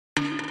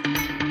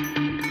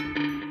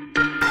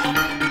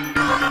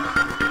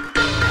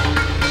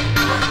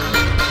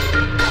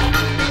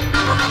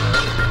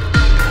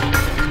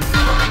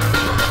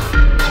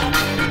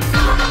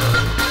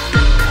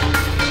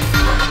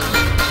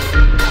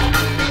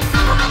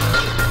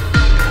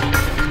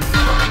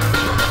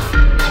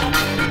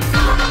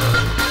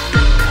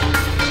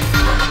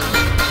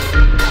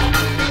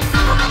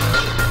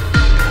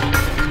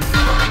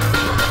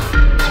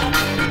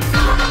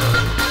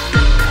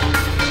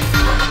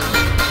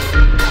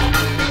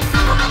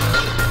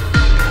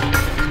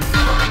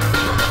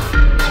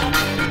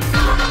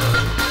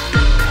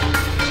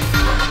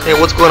Hey,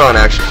 what's going on,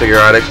 action figure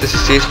addicts? This is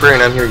Seaspray,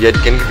 and I'm here yet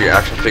again to give you your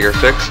action figure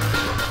fix.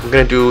 I'm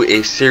going to do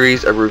a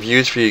series of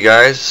reviews for you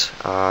guys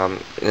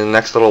in the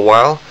next little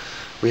while.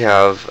 We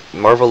have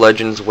Marvel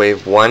Legends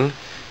Wave 1.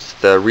 It's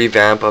the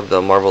revamp of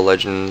the Marvel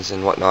Legends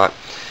and whatnot.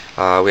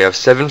 We have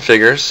 7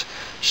 figures.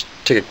 Just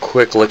take a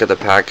quick look at the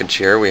package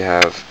here. We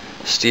have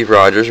Steve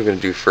Rogers we're going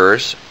to do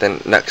first.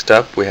 Then next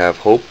up we have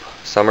Hope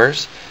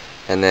Summers.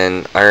 And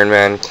then Iron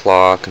Man,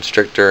 Claw,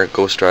 Constrictor,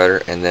 Ghost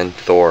Rider, and then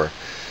Thor.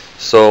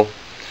 So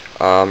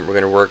we're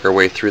going to work our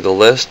way through the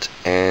list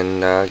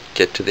and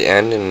get to the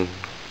end. And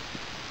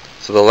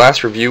so the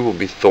last review will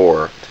be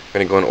Thor. I'm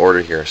going to go in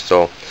order here.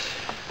 So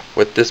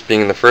with this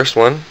being the first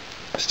one,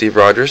 Steve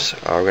Rogers,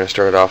 we're going to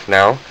start it off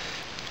now.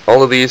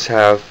 All of these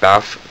have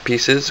BAF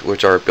pieces,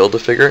 which are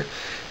Build-A-Figure,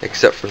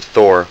 except for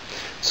Thor.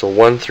 So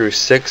 1 through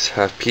 6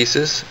 have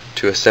pieces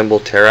to assemble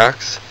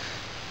TERRAX,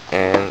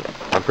 and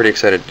I'm pretty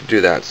excited to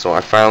do that. So I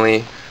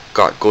finally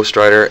got Ghost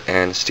Rider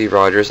and Steve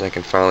Rogers, and I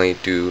can finally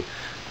do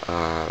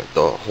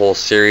the whole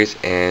series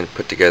and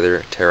put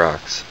together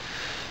TERRAX.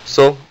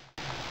 So,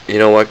 you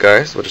know what,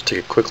 guys? We'll just take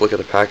a quick look at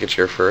the package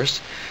here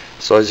first.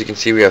 So as you can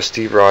see, we have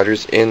Steve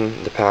Rogers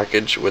in the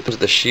package with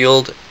the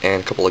shield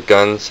and a couple of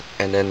guns,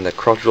 and then the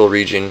crotchal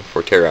region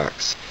for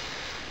TERRAX.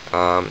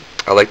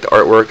 I like the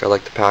artwork. I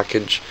like the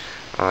package.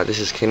 This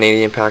is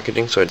Canadian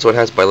packaging, so it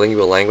has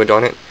bilingual language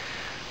on it.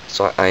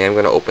 So I am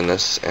going to open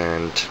this,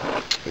 and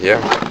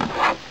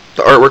yeah.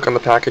 The artwork on the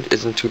package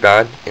isn't too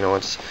bad. You know,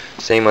 it's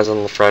same as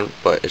on the front,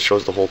 but it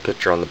shows the whole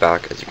picture on the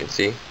back, as you can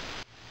see.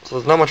 So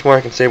there's not much more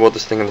I can say about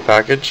this thing in the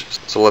package.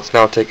 So let's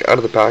now take it out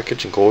of the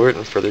package and go over it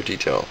in further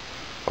detail.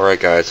 Alright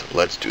guys,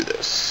 let's do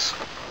this.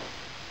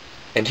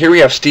 And here we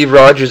have Steve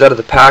Rogers out of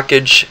the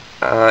package.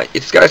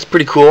 This guy's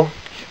pretty cool.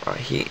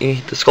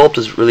 The sculpt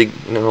is really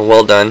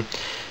well done.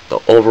 The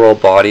overall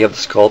body of the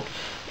sculpt.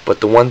 But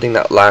the one thing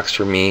that lacks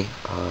for me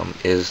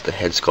is the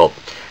head sculpt.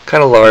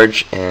 Kind of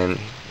large, and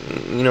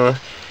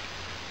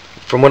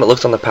from what it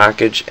looks on the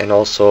package and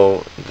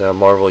also the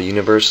Marvel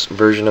Universe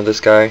version of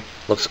this guy,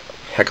 looks a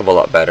heck of a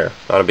lot better.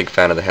 Not a big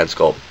fan of the head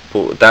sculpt.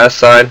 But with that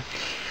aside,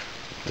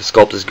 the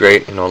sculpt is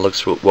great. It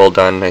looks well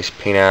done. Nice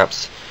paint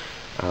apps.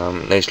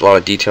 Nice, lot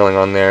of detailing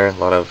on there. A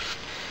lot of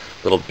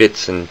little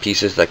bits and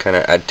pieces that kind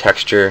of add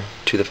texture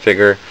to the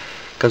figure.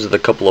 Comes with a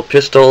couple of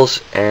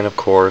pistols and of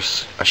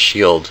course a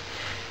shield.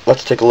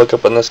 Let's take a look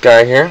up on this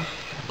guy here.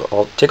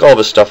 I'll take all of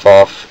his stuff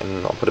off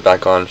and I'll put it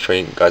back on and show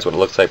you guys what it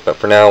looks like. But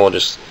for now, we'll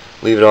just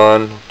leave it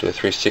on, do a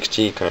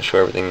 360, kind of show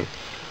everything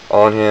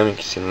on him. You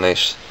can see the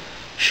nice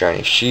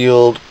shiny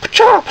shield.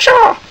 Pacha,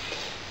 pacha!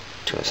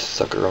 Turn this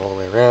sucker all the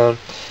way around.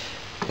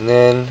 And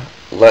then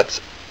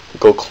let's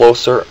go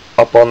closer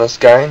up on this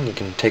guy. You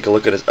can take a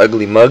look at his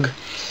ugly mug.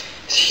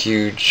 His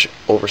huge,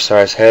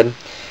 oversized head.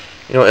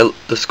 The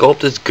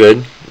sculpt is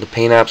good. The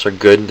paint apps are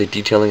good. The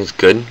detailing is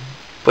good.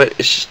 But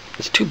it's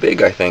too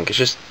big, I think. It's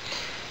just,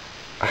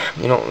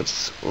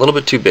 it's a little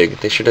bit too big.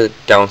 They should have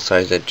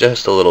downsized it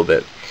just a little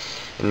bit,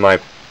 in my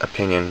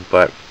opinion,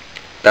 but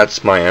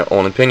that's my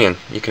own opinion.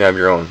 You can have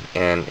your own,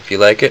 and if you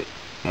like it,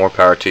 more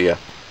power to you.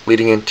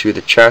 Leading into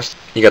the chest,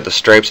 you got the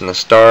stripes and the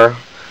star,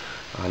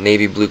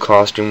 navy blue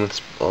costume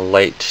with a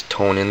light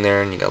tone in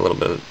there, and you got a little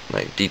bit of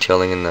like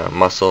detailing in the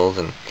muscles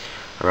and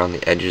around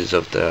the edges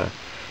of the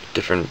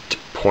different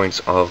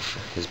points of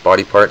his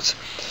body parts.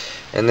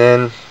 And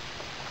then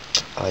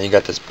you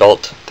got this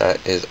belt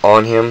that is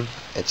on him.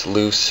 It's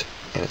loose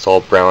and it's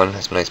all brown,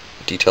 has some nice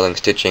detailing,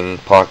 stitching,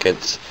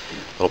 pockets,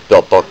 little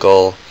belt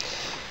buckle,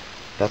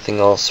 nothing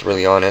else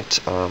really on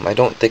it. I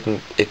don't think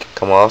it can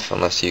come off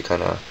unless you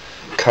kind of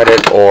cut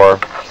it or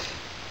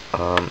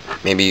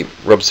maybe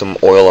rub some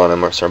oil on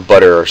him or some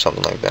butter or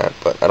something like that,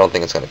 but I don't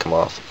think it's going to come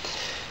off.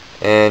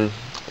 And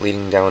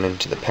leading down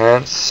into the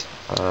pants,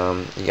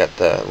 you got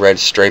the red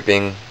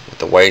striping with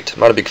the white.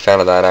 I'm not a big fan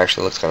of that,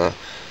 actually. It looks kind of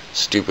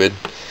stupid,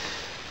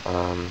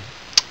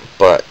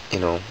 but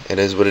it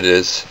is what it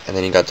is. And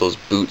then you got those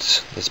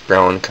boots, this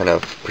brown kind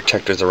of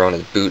protectors around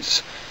his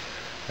boots.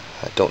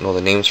 I don't know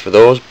the names for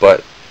those,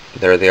 but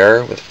there they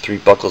are with 3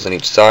 buckles on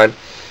each side.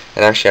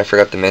 And actually, I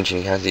forgot to mention,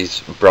 he has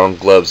these brown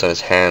gloves on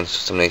his hands,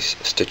 some nice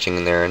stitching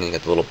in there, and you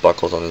got the little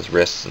buckles on his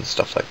wrists and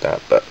stuff like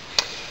that.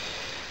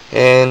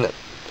 And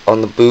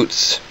on the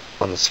boots,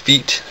 on his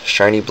feet,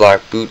 shiny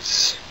black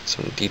boots,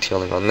 some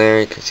detailing on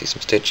there. You can see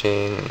some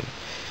stitching, and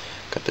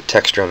got the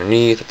texture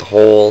underneath at the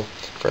hole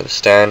for the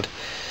stand.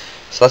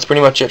 So that's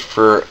pretty much it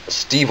for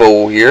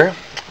Steve-O here.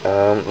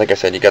 Like I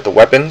said, you got the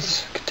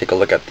weapons. You can take a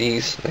look at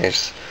these.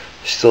 Nice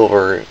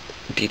silver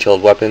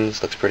detailed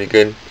weapons. Looks pretty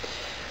good.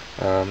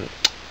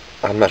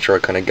 I'm not sure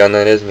what kind of gun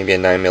that is. Maybe a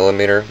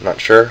 9mm. Not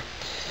sure.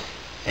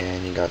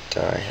 And you got,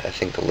 I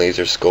think, the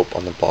laser scope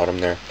on the bottom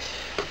there.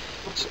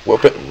 So,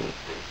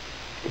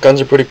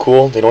 guns are pretty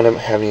cool. They don't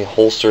have any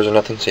holsters or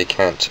nothing, so you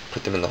can't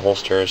put them in the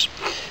holsters.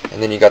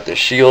 And then you got the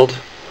shield,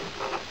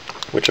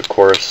 which of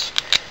course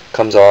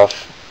comes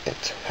off.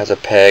 It has a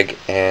peg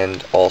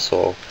and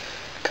also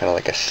kind of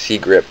like a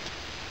C-grip.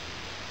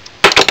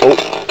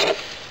 Oh,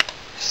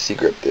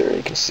 C-grip there,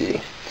 you can see.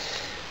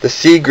 The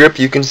C-grip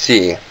you can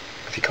see.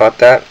 If you caught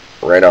that,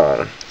 right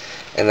on.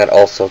 and that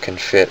also can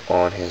fit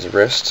on his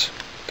wrist.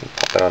 You can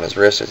pop it on his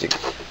wrist as you.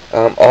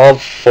 All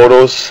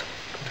photos,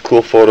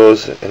 cool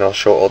photos, and I'll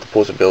show all the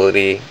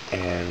posability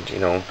and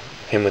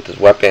him with his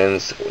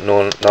weapons,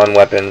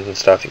 non-weapons and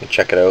stuff. You can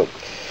check it out.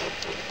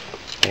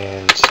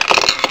 And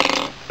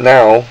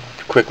now,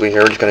 quickly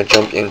here, we're just going to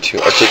jump into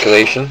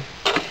articulation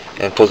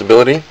and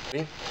posability.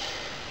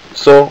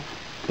 So,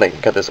 like,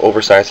 you got this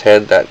oversized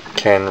head that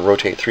can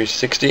rotate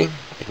 360. It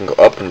can go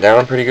up and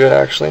down pretty good,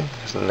 actually.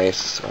 There's a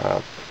nice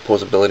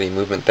posability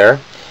movement there.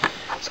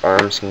 His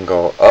arms can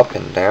go up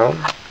and down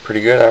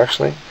pretty good,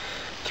 actually.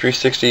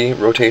 360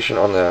 rotation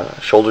on the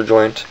shoulder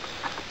joint.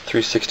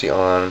 360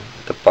 on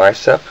the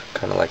bicep,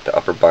 kind of like the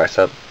upper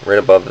bicep, right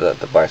above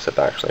the bicep,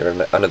 actually,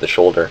 right under the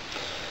shoulder.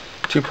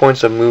 2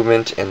 points of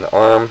movement in the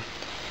arm,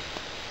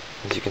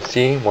 as you can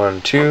see, 1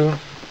 and 2,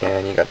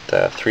 and you got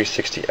the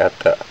 360 at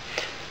the,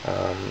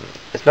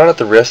 it's not at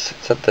the wrist,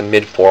 it's at the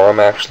mid forearm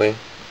actually,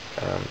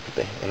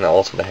 and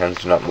also the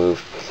hands do not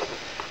move.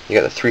 You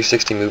got the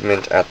 360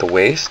 movement at the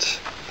waist,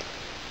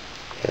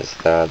 is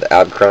the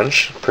ab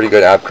crunch, pretty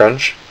good ab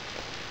crunch.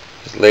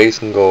 His legs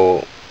can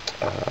go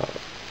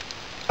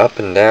up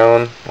and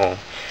down. Well,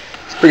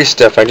 it's pretty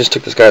stiff. I just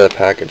took this guy out of the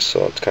package,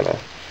 so it's kind of.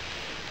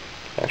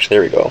 Actually,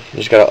 there we go. You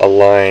just gotta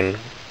align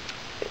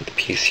the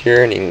piece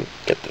here, and you can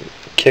get the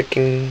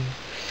kicking,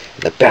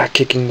 the back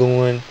kicking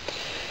going.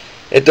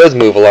 It does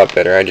move a lot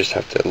better. I just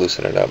have to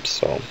loosen it up.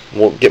 So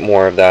we'll get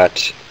more of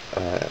that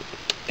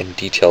in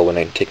detail when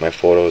I take my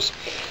photos.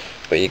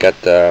 But you got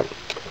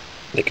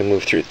they can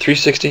move through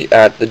 360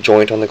 at the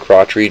joint on the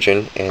crotch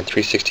region and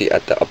 360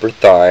 at the upper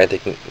thigh.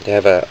 They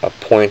have a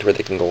point where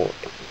they can go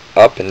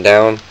up and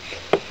down,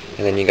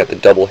 and then you got the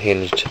double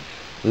hinged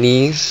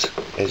knees,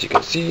 as you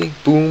can see,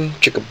 boom,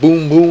 chicka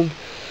boom boom,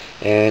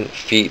 and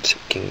feet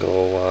can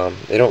go,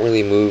 they don't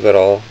really move at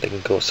all, they can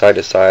go side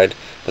to side,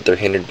 but they're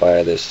hindered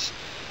by this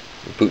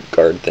boot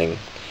guard thing.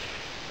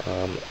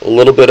 A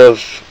little bit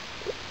of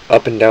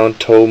up and down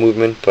toe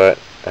movement, but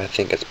I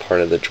think it's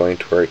part of the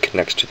joint where it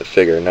connects to the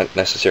figure, not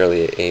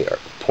necessarily a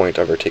point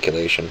of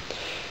articulation,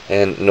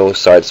 and no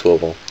side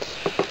swivel.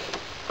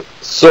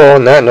 So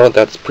on that note,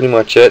 that's pretty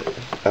much it.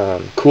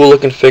 Cool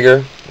looking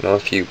figure.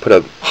 If you put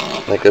a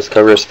like this,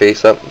 cover his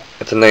face up,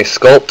 it's a nice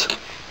sculpt.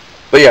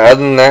 But yeah,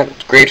 other than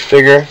that, great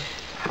figure.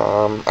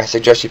 I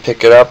suggest you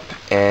pick it up,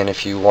 and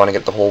if you want to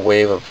get the whole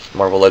wave of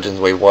Marvel Legends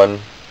Wave 1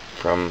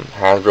 from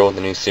Hasbro,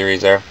 the new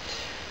series there,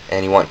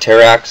 and you want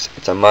TERRAX,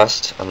 it's a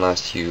must,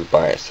 unless you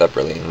buy it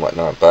separately and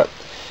whatnot. But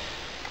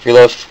if you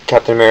love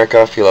Captain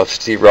America, if you love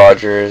Steve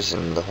Rogers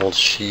and the whole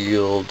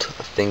shield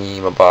thingy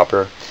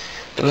mabopper,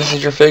 then this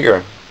is your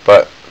figure.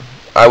 But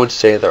I would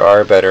say there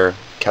are better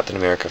Captain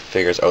America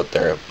figures out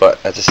there, but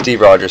as a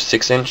Steve Rogers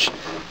 6-inch,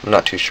 I'm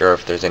not too sure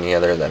if there's any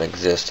other that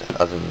exist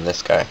other than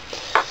this guy.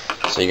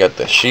 So you got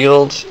the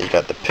shields, you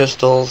got the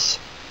pistols,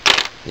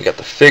 you got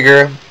the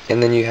figure,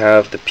 and then you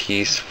have the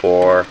piece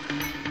for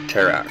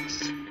TERRAX.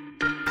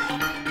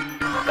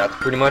 That's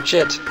pretty much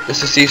it.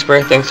 This is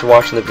C-Spray. Thanks for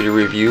watching the video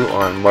review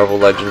on Marvel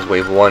Legends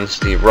Wave 1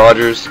 Steve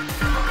Rogers.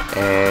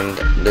 And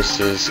this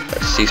is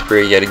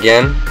C-Spray yet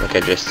again, like I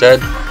just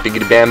said.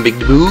 Biggity bam,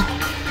 biggity boo.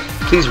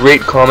 Please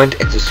rate, comment,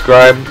 and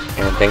subscribe.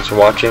 And thanks for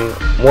watching.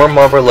 More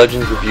Marvel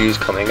Legends reviews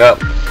coming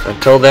up.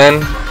 Until then,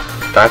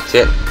 that's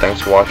it.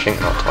 Thanks for watching,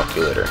 and I'll talk to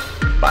you later.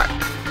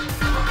 Bye.